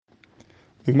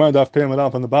The Gemara Daf Pei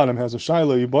Amud on the bottom has a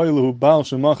shaila Iboy hu Baal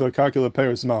Shemachar Karka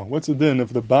Leperes Mal. What's the din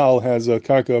if the Baal has a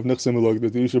karka of Nichse Milug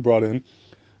that the Isha brought in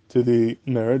to the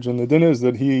marriage, and the din is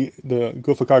that the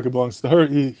Gufa karka belongs to her.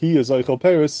 He is Eichel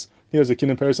Paris. He has a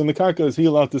kinyan Paris on the karka. Is he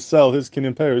allowed to sell his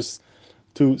kinyan Paris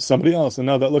to somebody else? And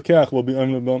now that Lekach will be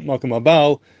Malkam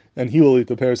Baal, and he will eat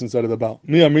the Paris instead of the Baal.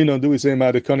 Mi Amrino, do we say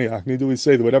Madakoniak? Do we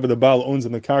say that whatever the Baal owns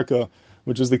in the karka,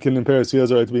 which is the kinyan Paris, he has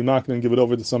a right to be makna and give it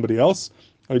over to somebody else?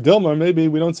 Or Dilmar, maybe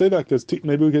we don't say that because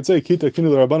maybe we could say Kita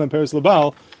Kinul Rabbanan Paris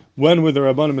Labal. When with the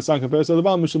Rabbanan Misanka Paris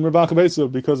Labal, Mishum Ravach Besa,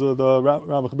 because of the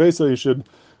Ravach Besa,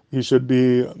 he should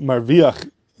be Marviach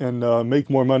and make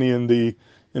more money in the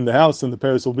house, and the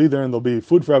Paris will be there, and there'll be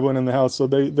food for everyone in the house. So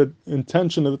the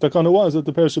intention of the Takana was that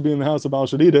the Paris should be in the house, the Baal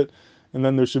should eat it, and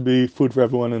then there should be food for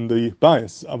everyone in the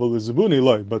bias.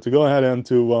 But to go ahead and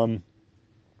to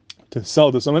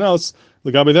sell to someone else,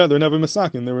 the Gabi there, they're never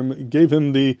misakin. They gave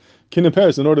him the kinyan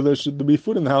Paris in order there should be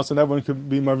food in the house and everyone could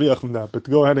be marviach from that. But to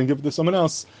go ahead and give it to someone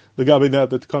else, the Gabi there,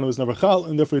 the Takana was never chal,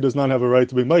 and therefore he does not have a right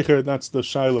to be meicher. That's the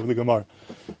shail of the Gemara.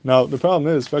 Now, the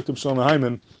problem is, effective Shalom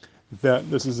Heiman, that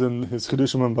this is in his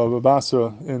Chedushim and Baba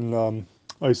Basra in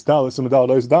Ois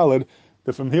Daled,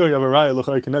 that from here you have a raya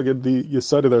l'chai keneged the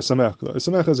Yesod of their Samech. The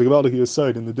Samech has a Gevaldik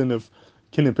Yesod in the din of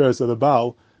kinyan Paris of the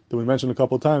Baal, that we mentioned a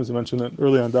couple of times. We mentioned it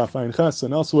earlier on Daf Ayin Ches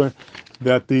and elsewhere,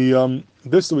 that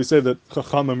this that we say that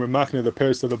Chachamim Ramachne the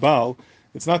Paris of the Baal,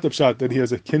 it's not the pshat that he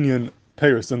has a kinyan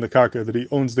Paris in the karka, that he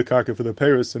owns the karka for the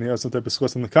Paris and he has some type of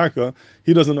schus in the karka.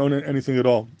 He doesn't own anything at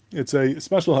all. It's a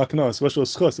special hakna, a special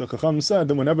schus. The Chacham said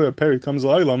that whenever a peri comes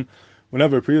l'olam,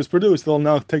 whenever a pri is produced, they'll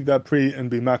now take that pri and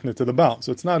be makna to the Baal.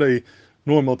 So it's not a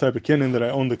normal type of kinyan that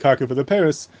I own the karka for the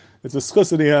Paris. It's a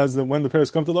schus that he has that when the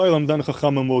Paris come to l'olam, then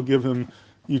Chachamim will give him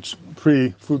each pre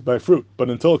fruit by fruit, but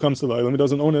until it comes to the item, he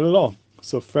doesn't own it at all.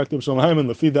 So, effective Shalom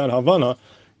Heiman, lefi that Havana,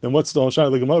 then what's the whole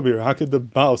shayla Gemara here? How could the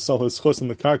Baal sell his schus in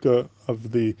the karka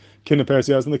of the kinyan Paris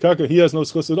he has in the karka? He has no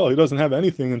schus at all. He doesn't have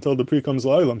anything until the pre comes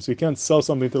to item. So you can't sell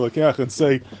something to Lekach and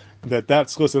say that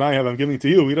schus that I have, I'm giving to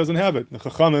you. He doesn't have it. The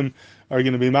Chachamim are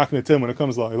going to be maknet him when it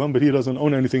comes to item, but he doesn't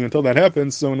own anything until that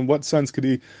happens. So, in what sense could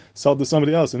he sell to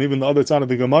somebody else? And even the other side of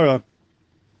the Gemara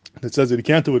that says that he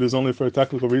can't do it is only for a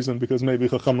technical reason, because maybe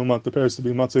Chachamim want the Paris to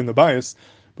be matzah in the bias,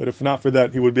 but if not for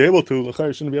that, he would be able to.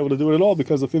 L'chayr shouldn't be able to do it at all,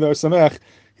 because if Fidar Samech,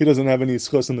 he doesn't have any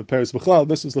schus in the Paris b'chlal.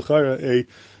 This is l'chayr a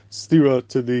stira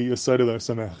to the Yesod of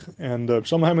Samech. And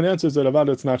Shalom Heiman answers that about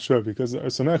it's not sure, because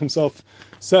Samech himself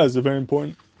says a very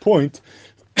important point,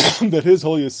 that his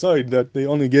whole Yesod, that they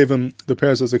only gave him the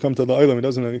Paris as they come to the Olam, he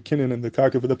doesn't have a kinyan in the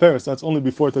karka for the Paris. That's only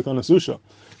before Takana Susha.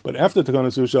 But after Takana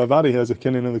Susha, Avadi has a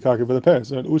kinyan in the karka for the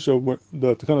Paris. And the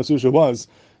Takana Susha was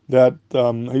that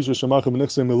Haisha Shemachar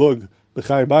B'Nichse Milug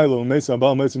B'Chai Bailo Mesa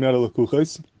Baal Mesa Miyada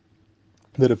L'Kuches,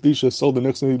 that if the Isha sold the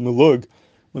Nichse Milug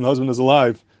when the husband is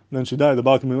alive, and then she died, the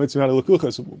Baal can be Mesa Miyada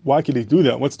L'Kuches. Why could he do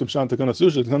that? What's the Pshat Takana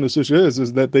Susha? Takana Susha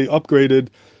is that they upgraded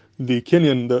the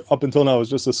kinyan that up until now was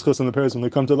just a schus in the Paris. When they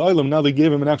come to the Ilam, now they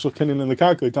gave him an actual kinyan in the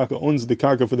karka. Taka owns the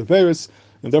karka for the Paris,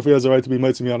 and therefore he has a right to be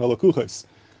meitzim yad alakuches.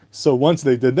 So once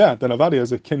they did that, then Avadi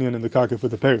has a kinyan in the karka for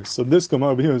the Paris. So this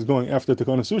Gemara over here is going after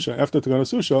Takana Susha. After Takana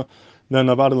Susha, then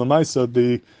Avadi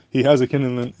Lamaisa, he has a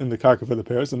kinyan in the karka for the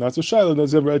Paris, and that's a shayla.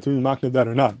 Does he have a right to be makneh that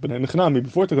or not? But in Nechnami,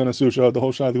 before Takana Susha, the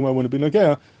whole shayla the Gemara wouldn't be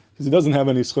nageya, because he doesn't have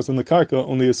any schus in the karka,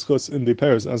 only a schus in the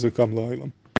Paris as a kam la'olam.